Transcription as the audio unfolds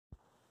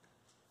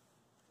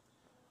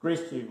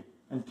Grace to you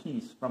and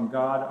peace from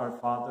God our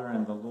Father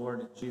and the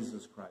Lord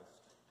Jesus Christ.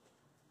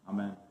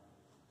 Amen.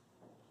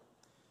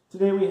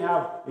 Today we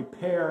have a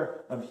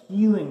pair of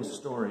healing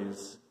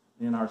stories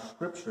in our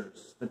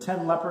scriptures. The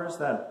 10 lepers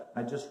that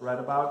I just read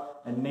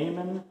about, and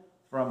Naaman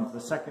from the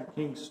 2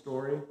 Kings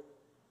story,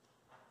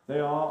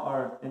 they all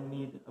are in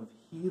need of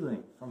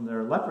healing from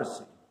their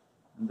leprosy,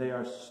 and they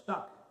are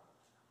stuck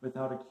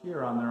without a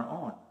cure on their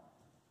own.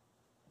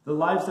 The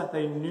lives that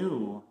they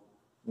knew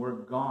were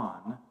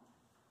gone,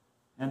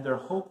 and their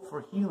hope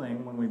for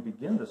healing, when we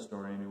begin the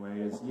story anyway,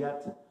 is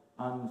yet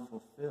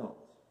unfulfilled.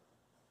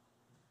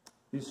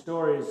 These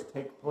stories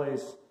take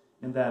place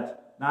in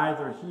that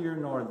neither here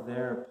nor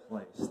there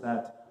place,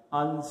 that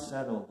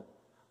unsettled,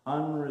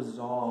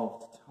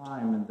 unresolved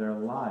time in their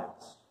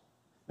lives.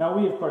 Now,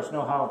 we, of course,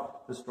 know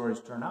how the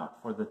stories turn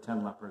out for the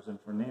 10 lepers and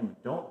for Naaman,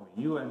 don't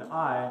we? You and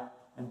I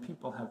and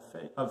people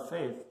of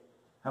faith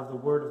have the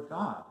Word of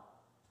God.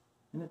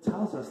 And it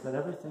tells us that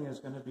everything is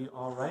going to be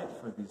all right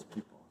for these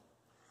people.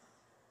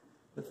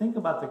 But think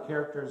about the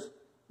characters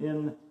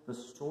in the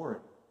story.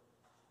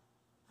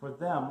 For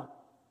them,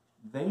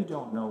 they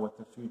don't know what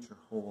the future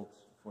holds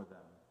for them.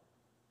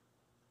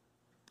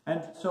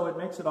 And so it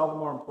makes it all the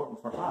more important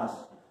for us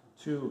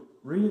to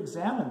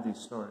re-examine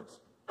these stories.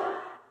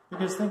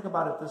 Because think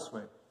about it this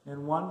way.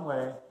 In one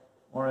way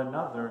or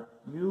another,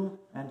 you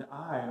and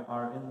I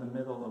are in the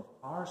middle of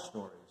our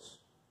stories.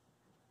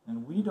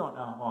 And we don't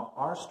know how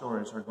our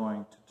stories are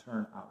going to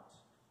turn out.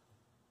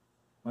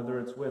 Whether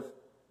it's with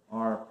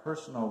our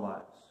personal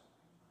lives,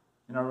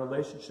 in our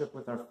relationship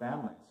with our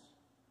families,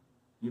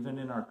 even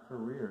in our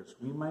careers,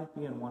 we might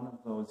be in one of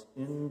those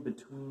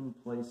in-between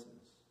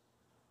places,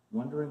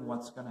 wondering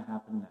what's going to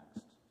happen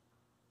next.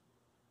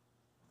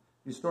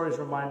 These stories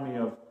remind me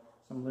of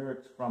some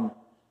lyrics from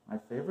my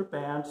favorite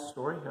band,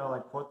 Story Hill. I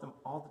quote them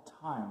all the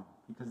time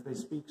because they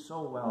speak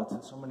so well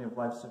to so many of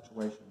life's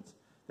situations.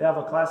 They have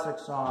a classic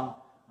song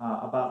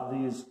about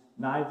these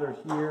neither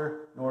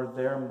here nor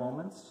there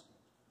moments.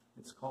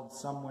 It's called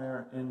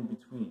Somewhere in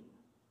Between.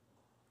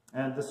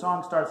 And the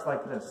song starts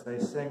like this. They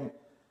sing,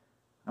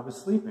 I was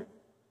sleeping.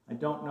 I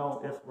don't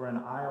know if we're in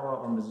Iowa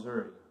or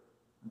Missouri.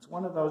 It's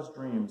one of those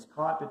dreams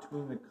caught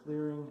between the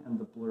clearing and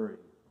the blurry.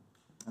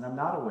 And I'm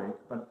not awake,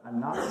 but I'm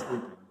not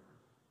sleeping.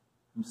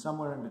 I'm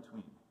somewhere in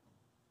between.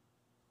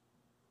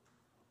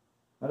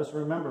 Let us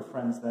remember,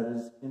 friends, that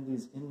is in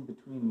these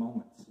in-between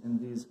moments, in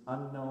these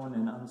unknown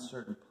and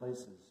uncertain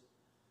places,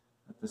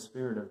 that the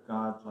Spirit of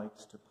God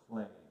likes to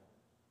play,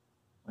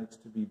 likes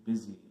to be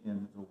busy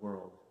in the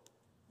world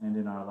and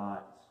in our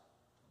lives.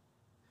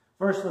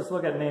 First, let's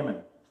look at Naaman.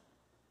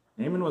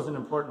 Naaman was an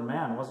important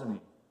man, wasn't he?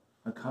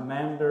 A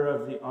commander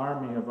of the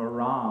army of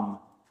Aram.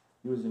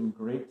 He was in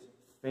great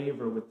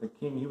favor with the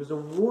king. He was a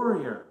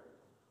warrior.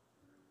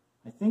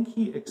 I think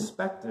he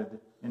expected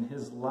in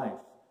his life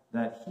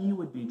that he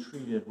would be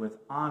treated with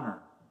honor,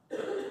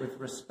 with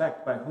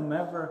respect by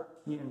whomever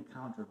he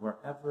encountered,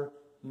 wherever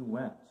he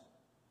went.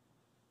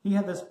 He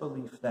had this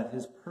belief that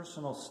his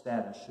personal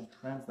status should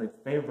translate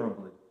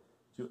favorably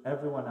to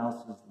everyone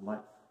else's life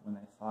when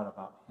they thought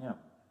about him.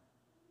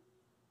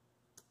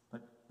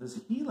 But this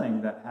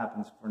healing that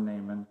happens for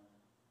Naaman,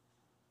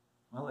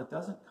 well, it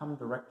doesn't come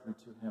directly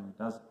to him,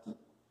 does it?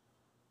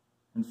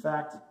 In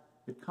fact,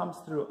 it comes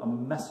through a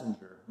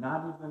messenger,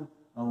 not even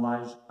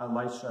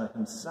Elisha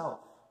himself.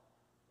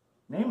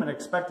 Naaman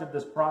expected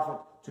this prophet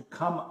to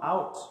come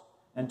out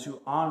and to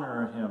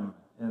honor him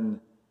in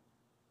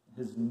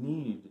his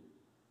need.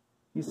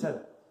 He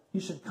said he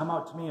should come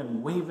out to me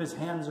and wave his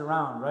hands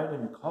around, right,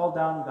 and call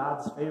down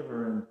God's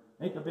favor and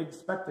make a big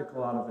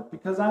spectacle out of it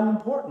because I'm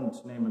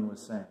important, Naaman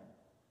was saying.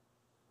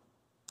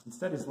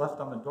 Instead, he's left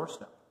on the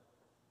doorstep,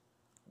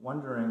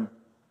 wondering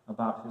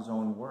about his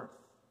own worth.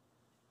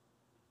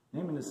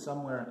 Naaman is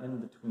somewhere in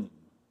between.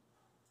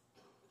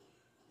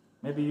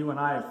 Maybe you and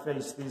I have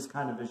faced these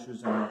kind of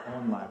issues in our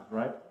own lives,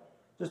 right?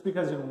 Just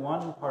because in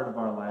one part of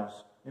our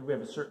lives, maybe we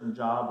have a certain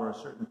job or a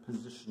certain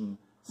position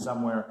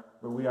somewhere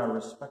where we are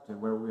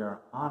respected, where we are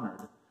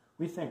honored,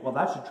 we think, well,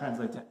 that should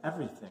translate to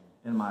everything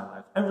in my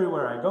life.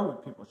 Everywhere I go,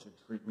 people should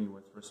treat me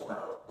with respect.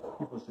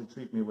 People should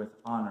treat me with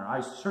honor. I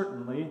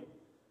certainly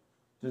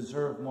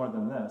deserve more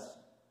than this.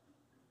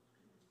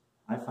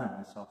 I find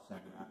myself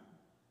saying that.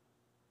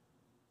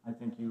 I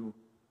think you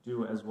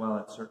do as well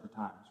at certain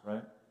times,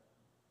 right?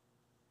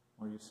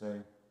 Where you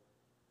say,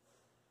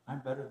 I'm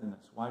better than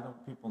this. Why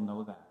don't people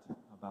know that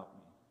about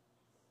me?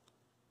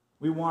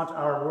 We want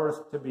our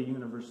worth to be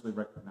universally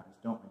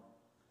recognized, don't we?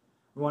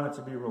 We want it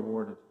to be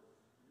rewarded.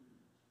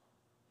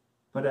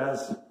 But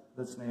as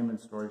this Naaman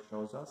story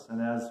shows us, and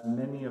as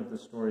many of the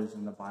stories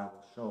in the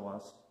Bible show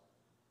us,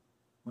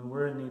 when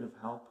we're in need of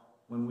help,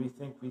 when we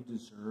think we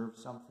deserve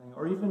something,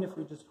 or even if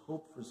we just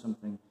hope for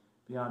something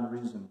beyond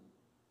reason,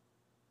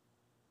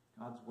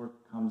 God's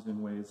work comes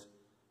in ways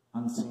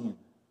unseen,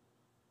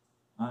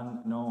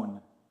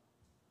 unknown,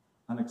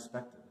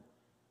 unexpected.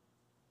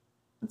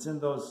 It's in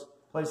those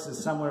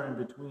places somewhere in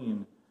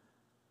between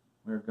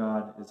where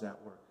God is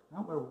at work.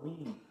 Not where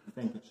we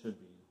think it should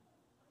be,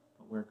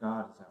 but where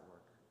God is at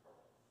work.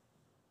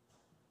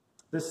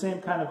 This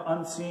same kind of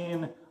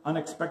unseen,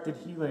 unexpected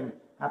healing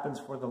happens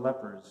for the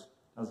lepers,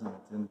 doesn't it?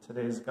 In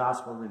today's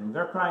gospel reading,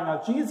 they're crying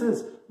out,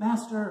 "Jesus,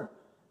 Master,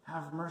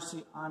 have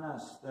mercy on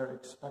us." They're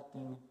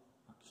expecting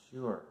a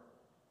cure.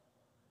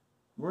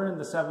 We're in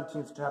the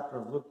 17th chapter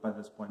of Luke by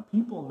this point.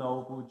 People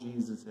know who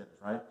Jesus is,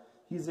 right?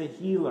 He's a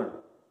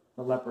healer.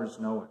 The lepers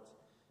know it.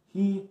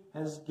 He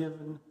has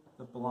given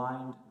the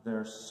blind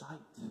their sight.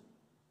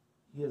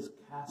 He has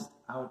cast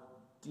out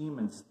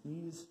demons.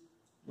 These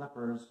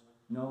lepers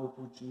know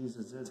who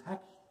Jesus is.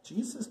 Heck,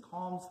 Jesus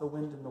calms the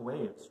wind and the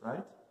waves,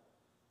 right?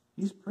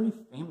 He's pretty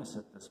famous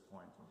at this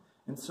point.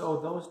 And so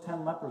those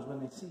 10 lepers, when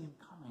they see him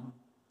coming,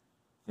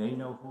 they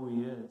know who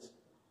he is,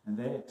 and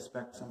they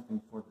expect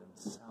something for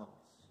themselves.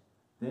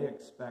 They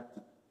expect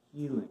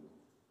healing.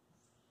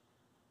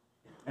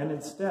 And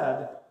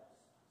instead,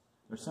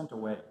 they're sent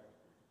away.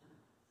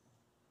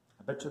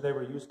 I bet you they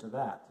were used to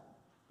that,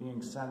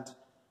 being sent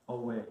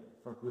away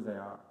for who they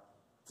are.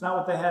 It's not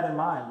what they had in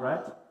mind,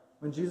 right?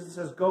 When Jesus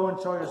says, "Go and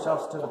show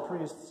yourselves to the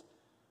priests,"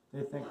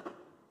 they think,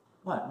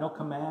 what? No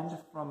command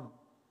from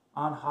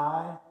on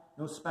high?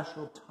 No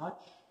special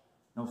touch?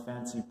 No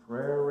fancy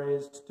prayer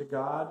raised to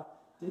God?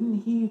 Didn't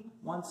he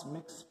once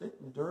mix spit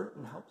and dirt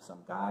and help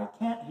some guy?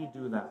 Can't he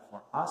do that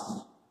for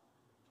us?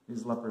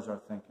 These lepers are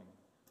thinking.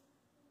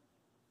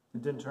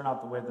 It didn't turn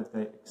out the way that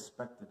they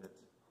expected it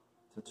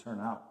to turn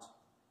out.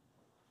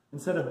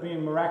 Instead of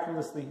being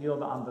miraculously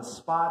healed on the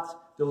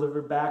spot,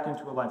 delivered back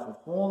into a life of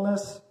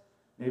wholeness,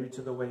 maybe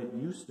to the way it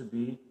used to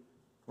be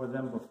for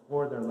them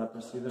before their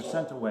leprosy, they're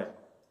sent away.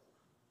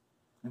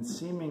 And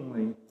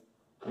seemingly,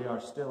 they are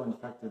still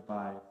infected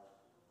by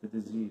the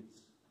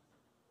disease.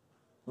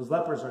 Those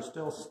lepers are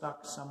still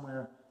stuck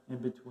somewhere in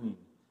between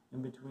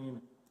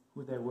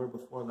who they were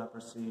before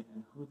leprosy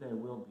and who they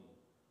will be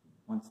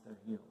once they're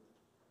healed.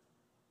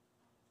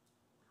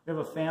 We have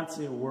a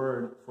fancy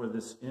word for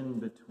this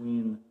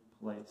in-between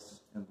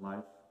place in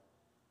life.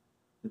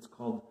 It's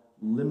called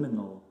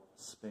liminal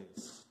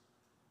space.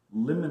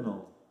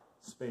 Liminal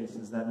space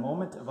is that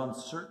moment of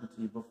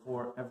uncertainty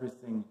before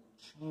everything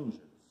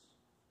changes.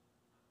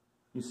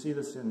 You see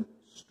this in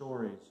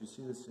stories, you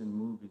see this in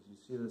movies, you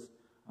see this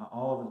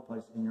all over the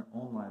place in your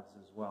own lives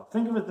as well.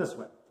 Think of it this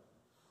way.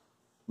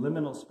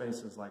 Liminal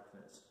spaces like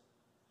this.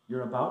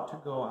 You're about to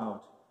go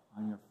out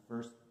on your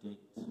first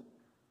date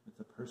with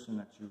the person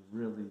that you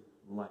really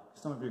like.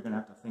 Some of you are going to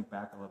have to think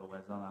back a little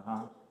ways on that,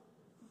 huh?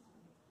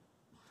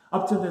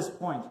 Up to this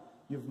point,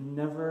 you've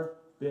never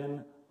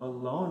been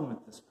alone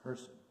with this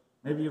person.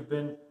 Maybe you've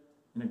been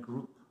in a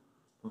group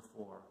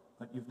before,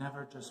 but you've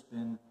never just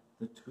been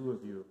the two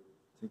of you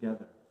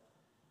together.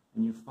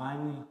 And you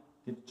finally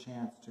get a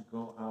chance to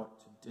go out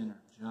to dinner,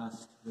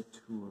 just the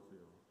two of you.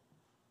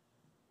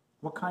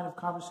 What kind of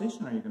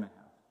conversation are you going to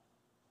have?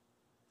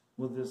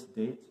 Will this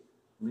date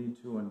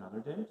lead to another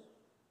date?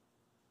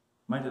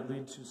 Might it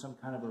lead to some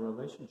kind of a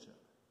relationship?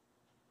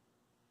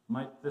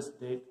 Might this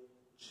date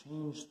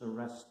change the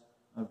rest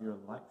of your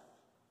life?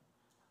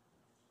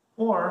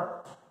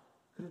 Or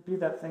could it be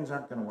that things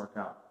aren't going to work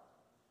out?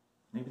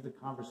 Maybe the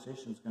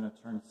conversation's going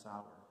to turn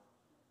sour.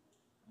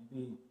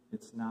 Maybe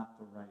it's not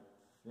the right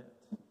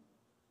fit.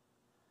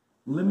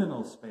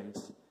 Liminal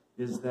space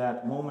is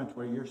that moment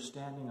where you're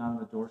standing on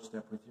the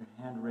doorstep with your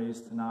hand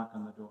raised to knock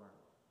on the door,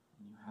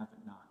 and you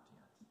haven't knocked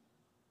yet.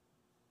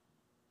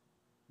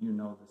 You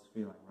know this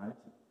feeling, right?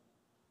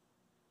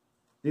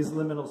 These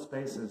liminal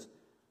spaces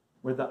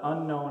where the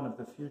unknown of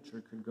the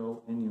future could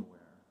go anywhere.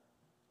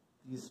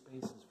 These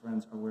spaces,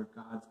 friends, are where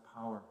God's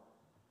power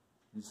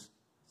is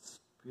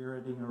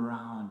spiriting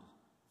around,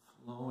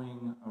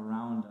 flowing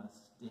around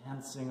us,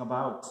 dancing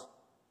about.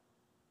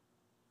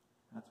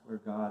 That's where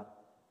God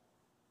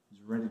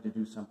is ready to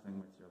do something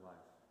with your life.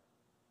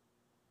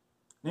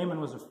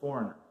 Naaman was a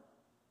foreigner,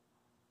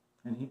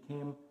 and he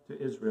came to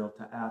Israel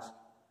to ask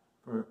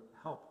for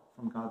help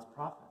from God's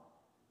prophet.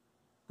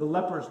 The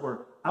lepers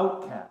were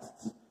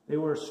outcasts. They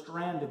were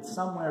stranded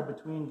somewhere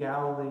between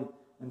Galilee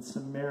and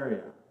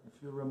Samaria.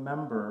 If you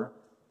remember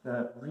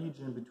the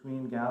region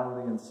between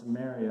Galilee and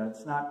Samaria,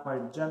 it's not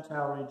quite a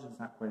Gentile region, it's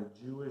not quite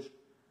a Jewish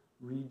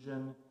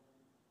region.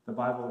 The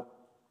Bible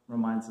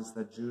reminds us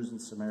that Jews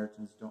and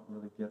Samaritans don't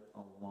really get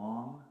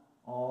along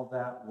all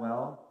that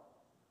well.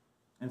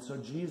 And so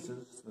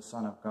Jesus, the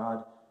Son of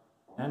God,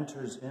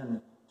 enters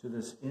into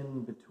this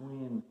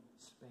in-between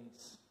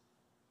space,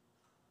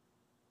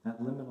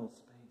 that liminal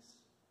space.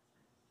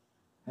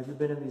 Have you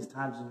been in these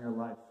times in your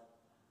life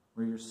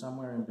where you're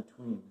somewhere in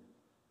between,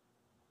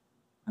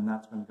 and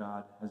that's when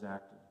God has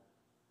acted?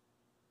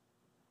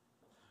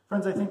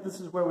 Friends, I think this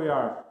is where we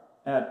are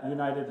at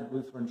United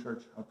Lutheran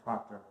Church of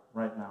Proctor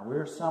right now.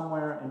 We're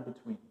somewhere in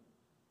between.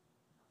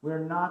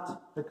 We're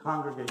not the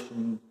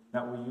congregation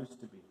that we used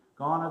to be.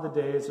 Gone are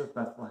the days of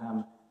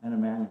Bethlehem and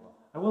Emmanuel.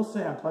 I will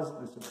say I'm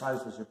pleasantly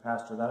surprised as your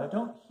pastor that I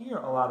don't hear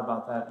a lot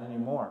about that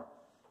anymore.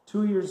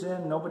 2 years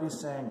in, nobody's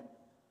saying,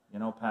 you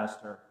know,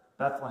 Pastor,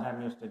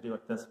 Bethlehem used to do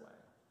it this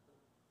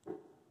way.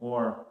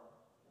 Or,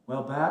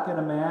 well, back in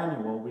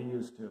Emmanuel, we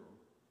used to.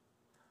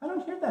 I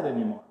don't hear that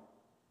anymore.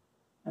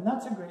 And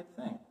that's a great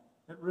thing.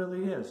 It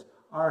really is.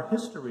 Our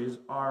histories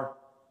are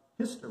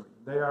history.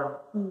 They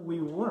are who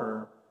we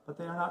were, but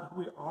they are not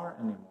who we are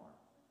anymore.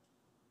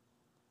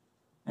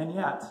 And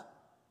yet,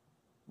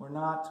 we're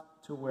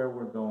not to where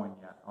we're going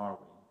yet, are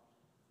we?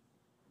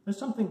 There's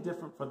something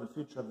different for the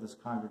future of this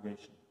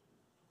congregation.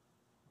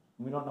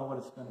 We don't know what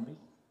it's going to be.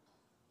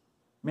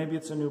 Maybe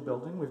it's a new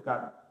building. We've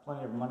got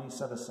plenty of money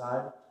set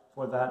aside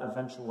for that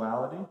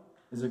eventuality.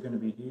 Is it going to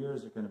be here?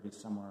 Is it going to be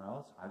somewhere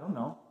else? I don't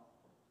know.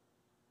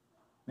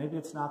 Maybe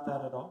it's not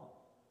that at all.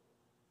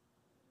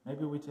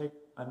 Maybe we take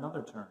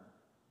another turn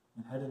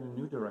and head in a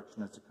new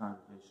direction as a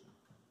congregation.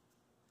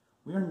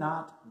 We are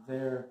not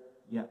there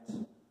yet.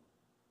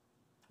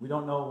 We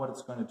don't know what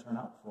it's going to turn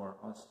out for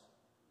us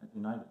at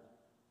United.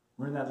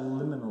 We're in that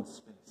liminal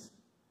space.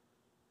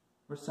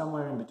 We're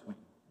somewhere in between.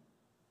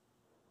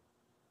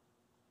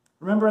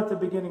 Remember at the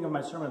beginning of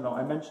my sermon, though,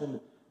 I mentioned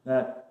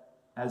that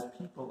as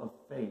people of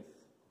faith,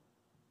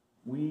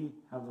 we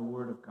have the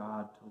Word of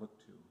God to look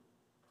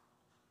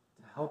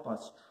to help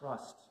us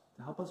trust,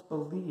 to help us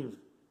believe,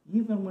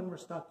 even when we're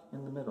stuck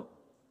in the middle.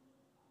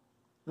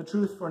 The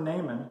truth for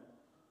Naaman,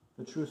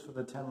 the truth for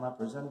the 10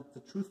 lepers, and the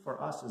truth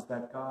for us is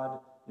that God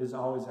is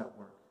always at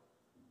work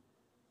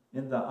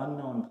in the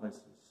unknown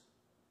places,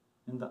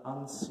 in the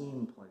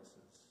unseen places,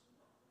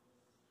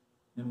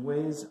 in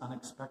ways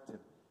unexpected.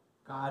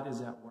 God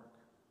is at work.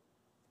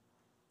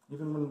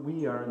 Even when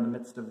we are in the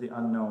midst of the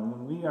unknown,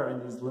 when we are in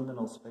these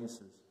liminal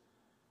spaces,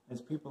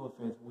 as people of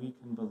faith, we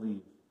can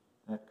believe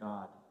that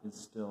God is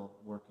still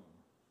working.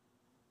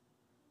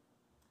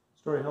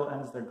 Story Hill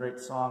ends their great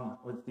song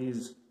with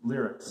these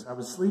lyrics. I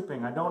was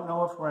sleeping. I don't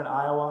know if we're in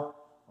Iowa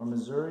or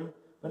Missouri,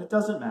 but it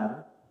doesn't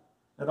matter.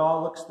 It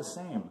all looks the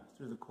same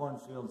through the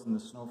cornfields and the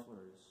snow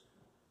flurries.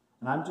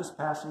 And I'm just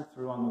passing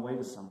through on the way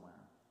to somewhere.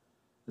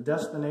 The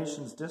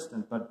destination's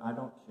distant, but I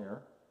don't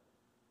care.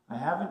 I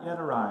haven't yet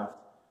arrived,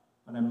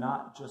 but I'm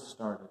not just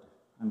started.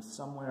 I'm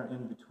somewhere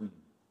in between.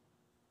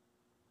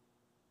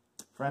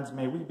 Friends,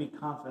 may we be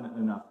confident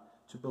enough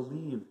to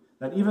believe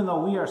that even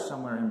though we are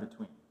somewhere in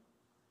between,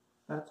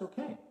 that's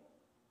okay.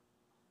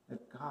 That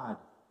God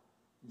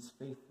is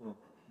faithful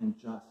and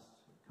just,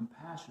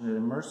 compassionate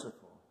and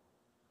merciful.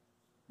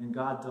 And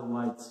God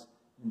delights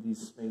in these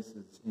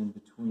spaces in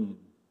between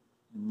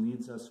and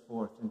leads us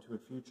forth into a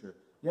future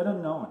yet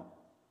unknown.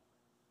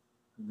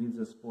 He leads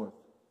us forth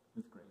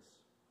with grace.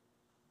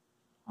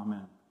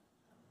 Amen.